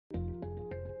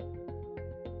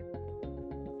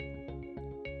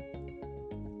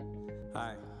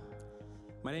Hi,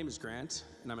 my name is Grant,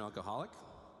 and I'm an alcoholic.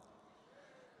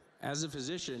 As a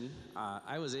physician,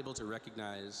 I was able to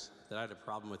recognize that I had a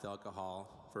problem with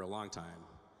alcohol for a long time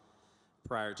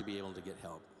prior to being able to get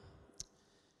help.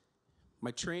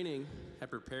 My training had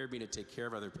prepared me to take care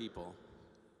of other people,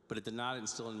 but it did not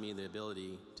instill in me the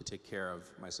ability to take care of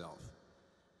myself.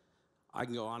 I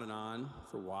can go on and on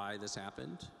for why this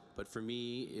happened, but for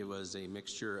me, it was a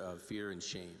mixture of fear and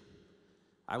shame.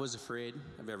 I was afraid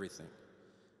of everything.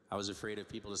 I was afraid of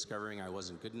people discovering I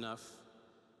wasn't good enough,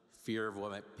 fear of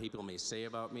what people may say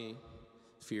about me,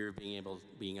 fear of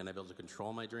being unable to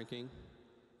control my drinking,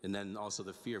 and then also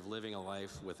the fear of living a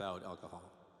life without alcohol.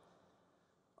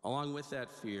 Along with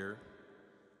that fear,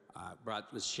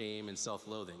 brought with shame and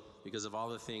self-loathing because of all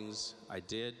the things I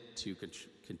did to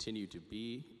continue to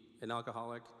be an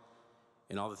alcoholic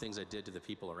and all the things I did to the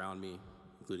people around me,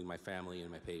 including my family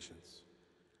and my patients.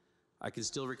 I can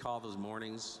still recall those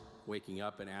mornings, waking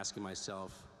up and asking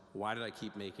myself, why did I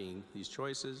keep making these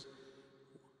choices?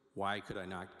 Why could I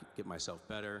not get myself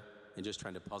better? And just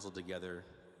trying to puzzle together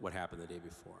what happened the day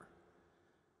before.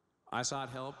 I sought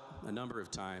help a number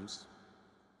of times,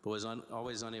 but was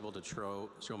always unable to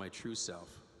show my true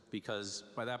self, because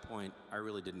by that point, I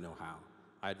really didn't know how.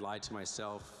 I'd lied to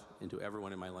myself and to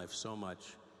everyone in my life so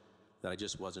much that I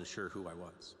just wasn't sure who I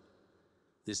was.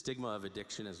 The stigma of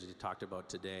addiction, as we talked about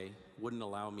today, wouldn't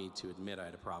allow me to admit I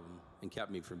had a problem and kept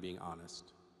me from being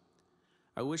honest.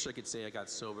 I wish I could say I got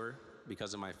sober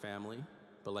because of my family,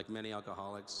 but like many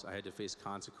alcoholics, I had to face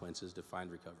consequences to find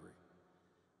recovery.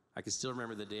 I can still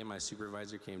remember the day my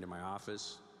supervisor came to my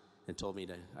office and told me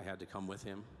I had to come with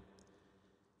him.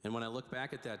 And when I look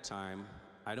back at that time,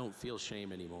 I don't feel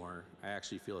shame anymore. I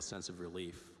actually feel a sense of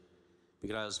relief,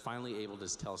 because I was finally able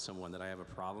to tell someone that I have a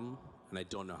problem and I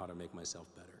don't know how to make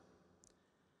myself better.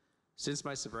 Since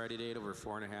my sobriety date over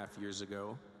 4.5 years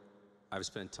ago, I've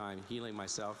spent time healing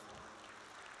myself.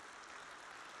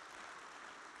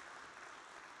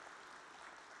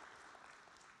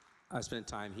 I've spent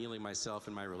time healing myself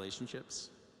and my relationships.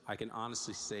 I can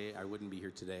honestly say I wouldn't be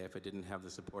here today if I didn't have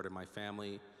the support of my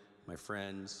family, my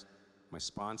friends, my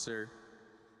sponsor,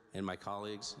 and my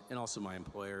colleagues, and also my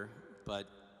employer. But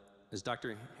as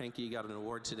Dr. Henke got an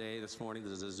award today, this morning, the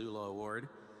Zazula Award,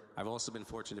 I've also been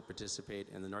fortunate to participate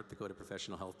in the North Dakota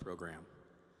Professional Health Program.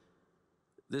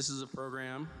 This is a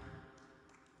program.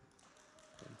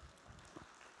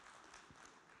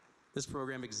 This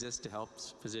program exists to help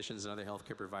physicians and other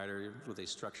healthcare providers with a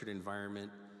structured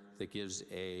environment that gives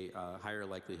a higher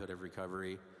likelihood of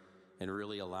recovery, and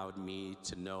really allowed me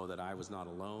to know that I was not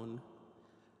alone.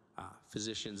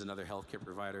 Physicians and other healthcare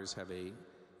providers have a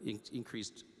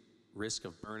increased risk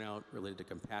of burnout related to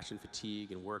compassion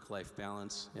fatigue and work-life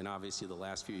balance, and obviously the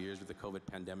last few years with the COVID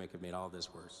pandemic have made all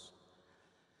this worse.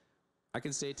 I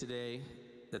can say today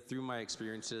that through my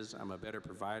experiences, I'm a better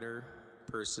provider,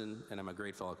 person, and I'm a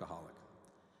grateful alcoholic.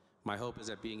 My hope is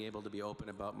that being able to be open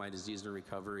about my disease and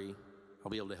recovery,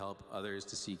 I'll be able to help others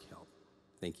to seek help.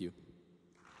 Thank you.